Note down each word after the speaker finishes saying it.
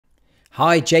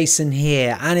Hi, Jason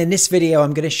here, and in this video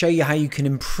I'm going to show you how you can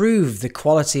improve the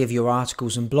quality of your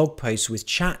articles and blog posts with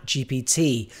Chat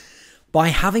GPT by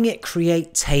having it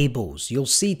create tables. You'll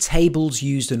see tables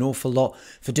used an awful lot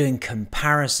for doing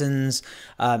comparisons.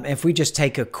 If we just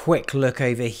take a quick look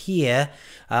over here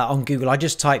on Google, I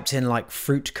just typed in like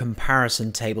fruit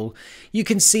comparison table. You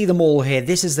can see them all here.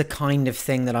 This is the kind of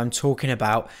thing that I'm talking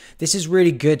about. This is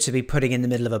really good to be putting in the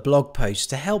middle of a blog post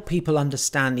to help people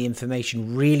understand the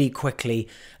information really quickly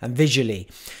and visually.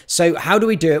 So how do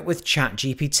we do it with Chat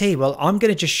GPT? Well, I'm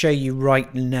going to just show you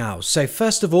right now. So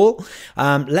first of all,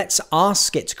 let's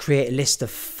ask it to create a list of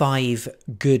 5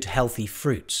 good healthy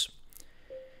fruits.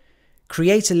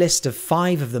 Create a list of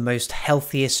 5 of the most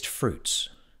healthiest fruits.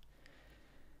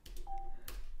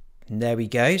 And there we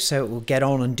go. So it will get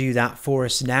on and do that for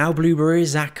us now.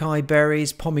 Blueberries, acai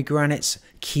berries, pomegranates,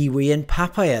 kiwi and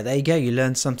papaya. There you go. You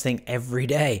learn something every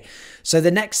day. So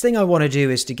the next thing I want to do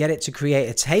is to get it to create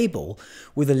a table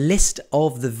with a list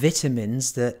of the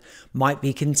vitamins that might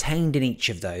be contained in each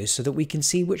of those so that we can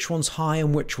see which one's high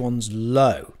and which one's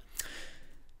low.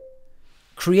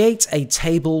 Create a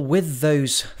table with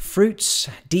those fruits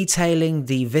detailing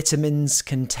the vitamins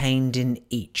contained in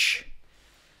each.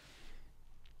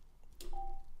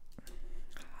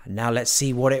 Now let's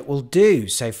see what it will do.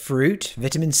 So fruit,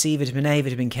 vitamin C, vitamin A,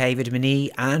 vitamin K, vitamin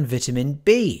E, and vitamin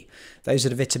B. Those are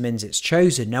the vitamins it's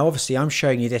chosen. Now obviously I'm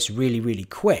showing you this really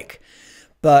quick,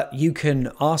 but you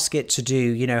can ask it to do,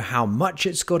 you know, how much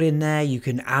it's got in there. You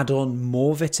can add on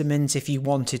more vitamins if you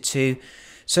wanted to.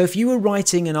 So if you were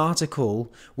writing an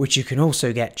article, which you can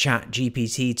also get Chat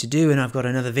GPT to do, and I've got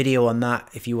another video on that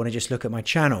if you want to just look at my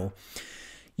channel,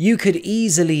 you could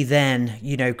easily then,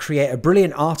 you know, create a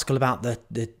brilliant article about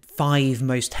the 5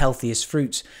 most healthiest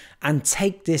fruits and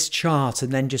take this chart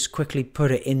and then just quickly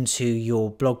put it into your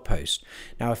blog post.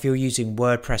 Now, if you're using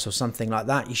WordPress or something like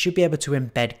that, you should be able to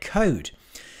embed code.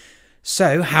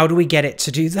 So how do we get it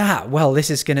to do that? Well, this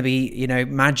is going to be, you know,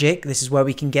 magic. This is where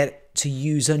we can get to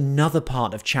use another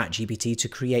part of ChatGPT to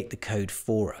create the code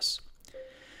for us.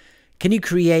 Can you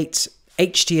create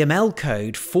HTML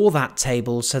code for that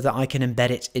table so that I can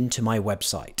embed it into my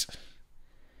website?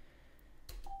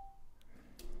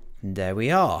 And there we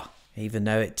are. Even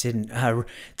though it didn't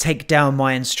take down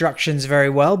my instructions very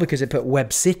well because it put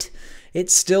website, it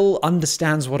still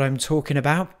understands what I'm talking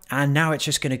about. And now it's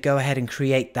just going to go ahead and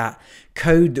create that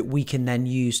code that we can then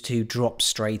use to drop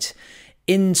straight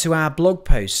into our blog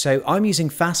post. So I'm using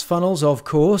Fast Funnels, of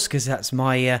course, because that's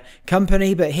my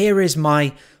company. But here is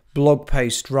my blog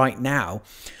post right now.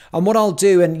 And what I'll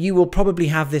do, and you will probably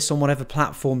have this on whatever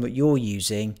platform that you're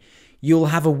using, you'll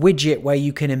have a widget where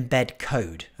you can embed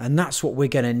code. And that's what we're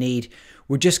going to need.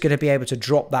 We're just going to be able to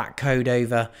drop that code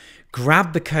over,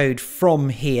 grab the code from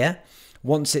here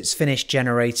once it's finished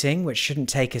generating, which shouldn't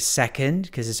take a second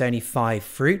because there's only 5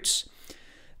 fruits.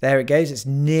 There it goes. It's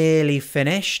nearly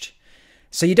finished.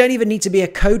 So you don't even need to be a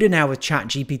coder now with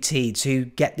ChatGPT to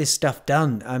get this stuff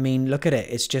done. I mean, look at it.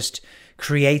 It's just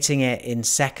creating it in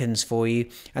seconds for you.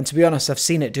 And to be honest, I've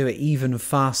seen it do it even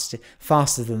faster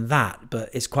than that, but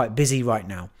it's quite busy right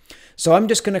now. So I'm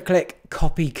just going to click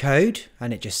copy code,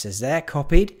 and it just says there,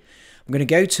 copied. I'm going to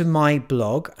go to my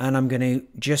blog, and I'm going to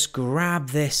just grab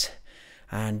this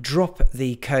and drop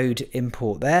the code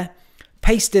import there,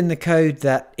 paste in the code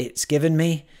that it's given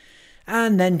me,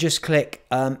 and then just click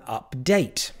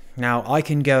update. Now I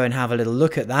can go and have a little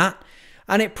look at that,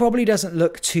 and it probably doesn't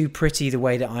look too pretty the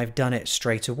way that I've done it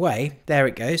straight away. There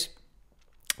it goes,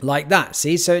 like that.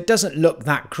 See, so it doesn't look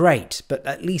that great, but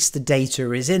at least the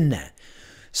data is in there.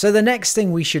 So the next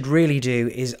thing we should really do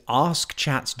is ask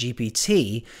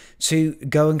ChatGPT to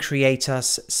go and create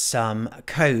us some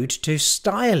code to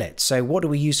style it. So what do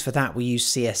we use for that? We use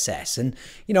CSS. And,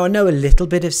 you know, I know a little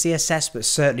bit of CSS, but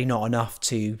certainly not enough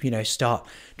to, you know, start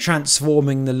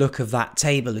transforming the look of that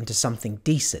table into something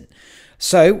decent.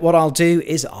 So what I'll do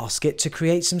is ask it to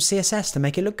create some CSS to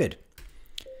make it look good.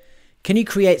 Can you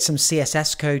create some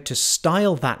CSS code to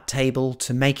style that table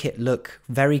to make it look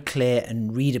very clear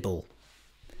and readable?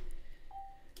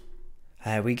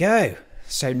 There we go.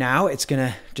 So now it's going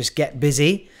to just get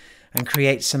busy and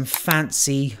create some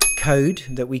fancy code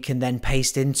that we can then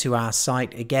paste into our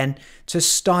site again to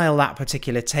style that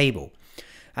particular table.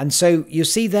 And so you'll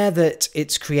see there that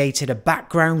it's created a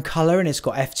background color and it's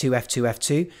got F2, F2,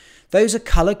 F2. Those are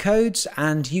color codes,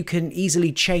 and you can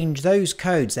easily change those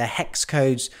codes. They're hex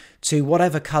codes to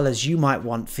whatever colors you might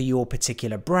want for your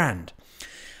particular brand.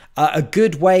 A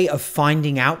good way of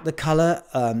finding out the color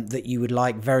that you would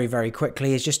like very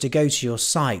quickly is just to go to your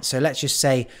site. So let's just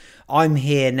say I'm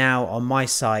here now on my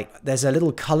site. There's a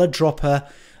little color dropper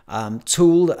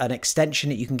tool, an extension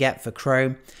that you can get for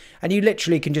Chrome, and you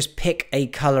literally can just pick a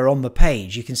color on the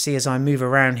page. You can see as I move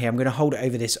around here, I'm going to hold it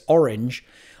over this orange.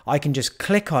 I can just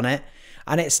click on it,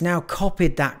 and it's now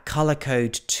copied that color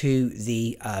code to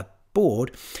the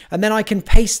board, and then I can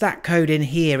paste that code in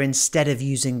here instead of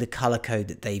using the color code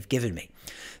that they've given me.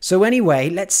 So anyway,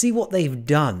 let's see what they've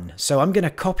done. So I'm going to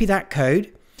copy that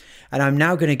code, and I'm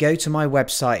now going to go to my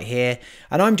website here,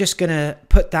 and I'm just going to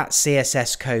put that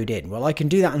CSS code in. Well, I can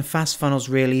do that in FastFunnels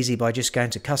real easy by just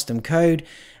going to custom code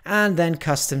and then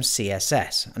custom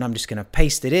CSS, and I'm just going to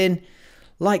paste it in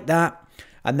like that,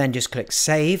 and then just click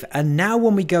save. And now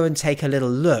when we go and take a little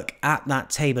look at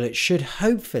that table, it should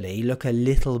hopefully look a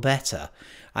little better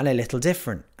and a little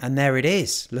different. And there it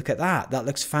is. Look at that. That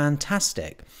looks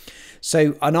fantastic.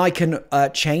 So, and I can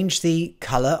change the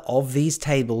color of these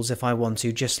tables if I want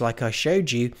to, just like I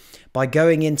showed you, by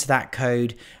going into that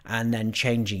code and then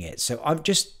changing it. So I'm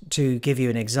just to give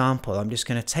you an example, I'm just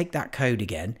going to take that code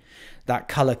again, that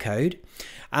color code,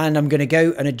 and I'm going to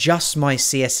go and adjust my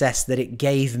CSS that it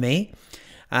gave me.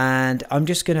 And I'm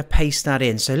just going to paste that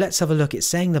in. So let's have a look. It's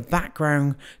saying the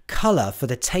background color for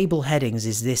the table headings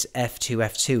is this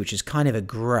F2, which is kind of a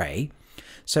gray.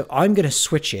 So I'm going to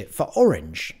switch it for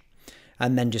orange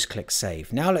and then just click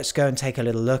save. Now let's go and take a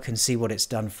little look and see what it's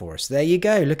done for us. There you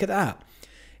go. Look at that.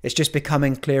 It's just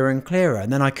becoming clearer and clearer.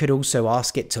 And then I could also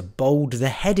ask it to bold the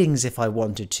headings if I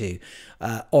wanted to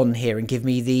on here and give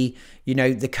me the,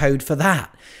 the code for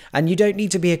that. And you don't need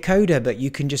to be a coder, but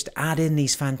you can just add in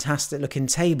these fantastic looking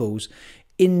tables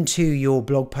into your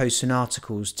blog posts and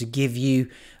articles to give you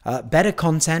better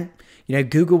content.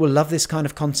 Google will love this kind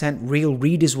of content. Real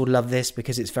readers will love this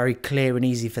because it's very clear and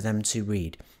easy for them to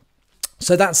read.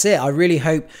 So that's it. I really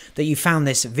hope that you found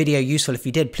this video useful. If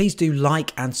you did, please do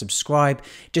like and subscribe.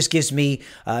 It just gives me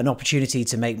an opportunity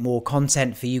to make more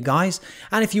content for you guys.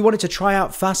 And if you wanted to try out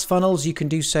FastFunnels, you can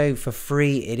do so for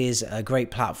free. It is a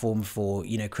great platform for,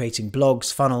 creating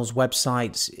blogs, funnels,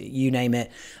 websites, you name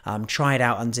it. Try it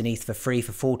out underneath for free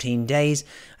for 14 days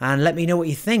and let me know what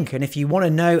you think. And if you want to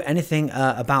know anything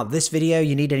about this video,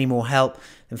 you need any more help,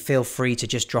 then feel free to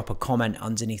just drop a comment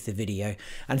underneath the video.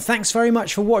 And thanks very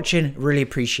much for watching. Really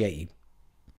appreciate you.